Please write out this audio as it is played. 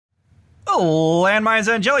Landmines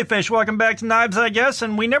and jellyfish, welcome back to Knives, I guess,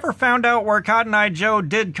 and we never found out where Cotton Eye Joe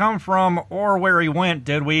did come from or where he went,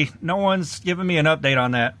 did we? No one's given me an update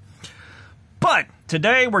on that. But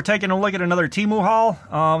today we're taking a look at another TEMU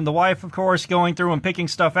haul. The wife, of course, going through and picking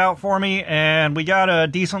stuff out for me, and we got a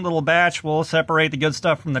decent little batch. We'll separate the good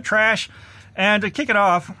stuff from the trash. And to kick it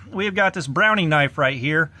off, we've got this browning knife right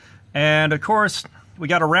here, and of course, we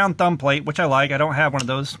got a round thumb plate, which I like. I don't have one of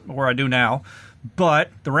those, or I do now. But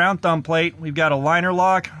the round thumb plate, we've got a liner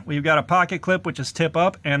lock, we've got a pocket clip, which is tip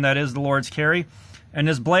up, and that is the Lord's Carry. And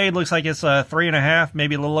this blade looks like it's 3.5,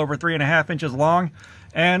 maybe a little over 3.5 inches long.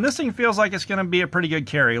 And this thing feels like it's going to be a pretty good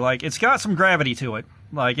carry. Like, it's got some gravity to it.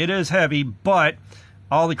 Like, it is heavy, but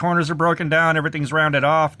all the corners are broken down, everything's rounded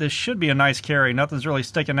off. This should be a nice carry. Nothing's really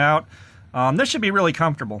sticking out. This should be really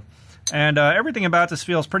comfortable. And everything about this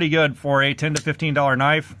feels pretty good for a $10 to $15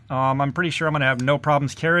 knife. I'm pretty sure I'm going to have no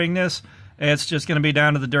problems carrying this. It's just going to be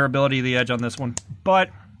down to the durability of the edge on this one. But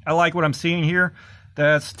I like what I'm seeing here.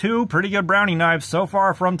 That's two pretty good browning knives so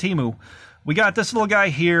far from TEMU. We got this little guy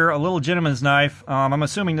here, a little gentleman's knife. I'm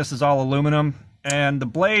assuming this is all aluminum. And the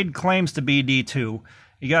blade claims to be D2.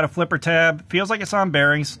 You got a flipper tab. Feels like it's on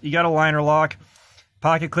bearings. You got a liner lock.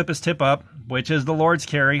 Pocket clip is tip up, which is the Lord's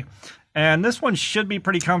Carry. And this one should be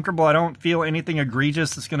pretty comfortable. I don't feel anything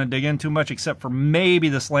egregious that's going to dig in too much, except for maybe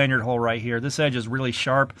this lanyard hole right here. This edge is really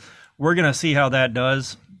sharp. We're going to see how that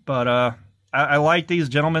does. But I like these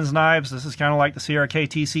gentleman's knives. This is kind of like the CRK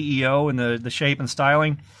TCEO in the shape and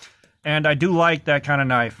styling. And I do like that kind of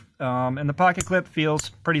knife. And the pocket clip feels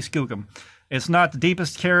pretty skookum. It's not the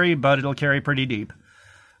deepest carry, but it'll carry pretty deep.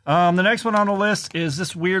 The next one on the list is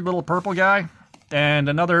this weird little purple guy. And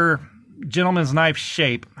another gentleman's knife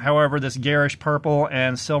shape. However, this garish purple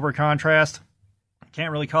and silver contrast.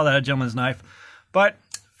 Can't really call that a gentleman's knife. But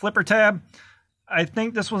flipper tab. I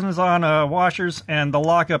think this one is on washers, and the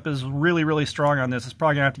lockup is really, really strong on this. It's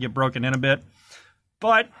probably going to have to get broken in a bit.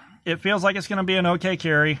 But it feels like it's going to be an okay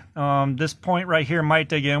carry. This point right here might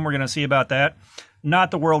dig in. We're going to see about that.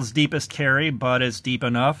 Not the world's deepest carry, but it's deep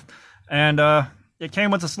enough. And it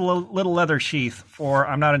came with this little leather sheath for,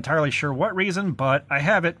 I'm not entirely sure what reason, but I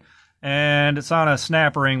have it. And it's on a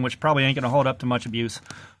snap ring, which probably ain't going to hold up to much abuse.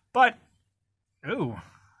 But, ooh,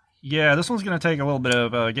 yeah, this one's going to take a little bit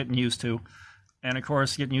of getting used to. And, of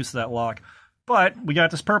course, getting used to that lock. But we got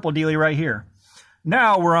this purple dealie right here.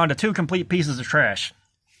 Now we're on to two complete pieces of trash.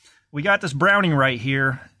 We got this browning right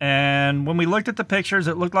here. And when we looked at the pictures,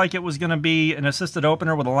 it looked like it was going to be an assisted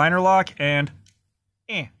opener with a liner lock. And,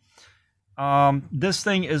 this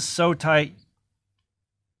thing is so tight.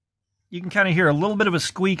 You can kind of hear a little bit of a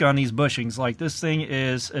squeak on these bushings. Like, this thing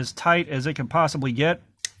is as tight as it can possibly get.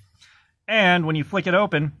 And when you flick it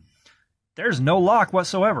open, there's no lock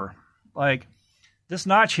whatsoever. Like, this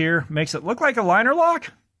notch here makes it look like a liner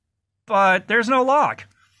lock, but there's no lock.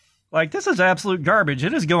 Like, this is absolute garbage.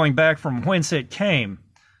 It is going back from whence it came.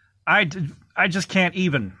 I just can't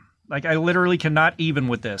even. Like, I literally cannot even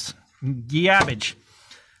with this. Gabbage.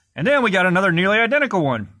 And then we got another nearly identical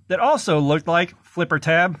one that also looked like flipper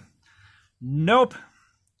tab. Nope.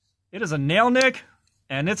 It is a nail nick,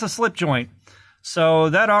 and it's a slip joint. So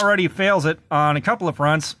that already fails it on a couple of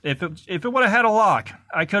fronts. If it would have had a lock,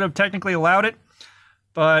 I could have technically allowed it.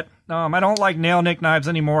 But I don't like nail nick knives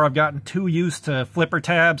anymore. I've gotten too used to flipper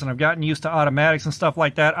tabs, and I've gotten used to automatics and stuff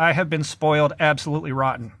like that. I have been spoiled absolutely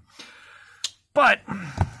rotten. But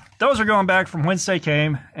those are going back from whence they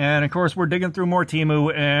came. And, of course, we're digging through more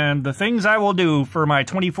TEMU and the things I will do for my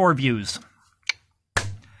 24 views.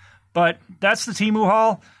 But that's the TEMU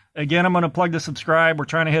haul. Again, I'm going to plug the subscribe. We're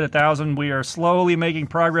trying to hit 1,000. We are slowly making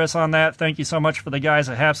progress on that. Thank you so much for the guys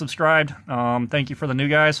that have subscribed. Thank you for the new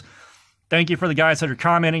guys. Thank you for the guys that are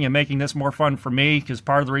commenting and making this more fun for me, because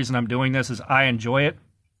part of the reason I'm doing this is I enjoy it.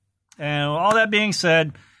 And all that being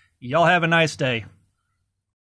said, y'all have a nice day.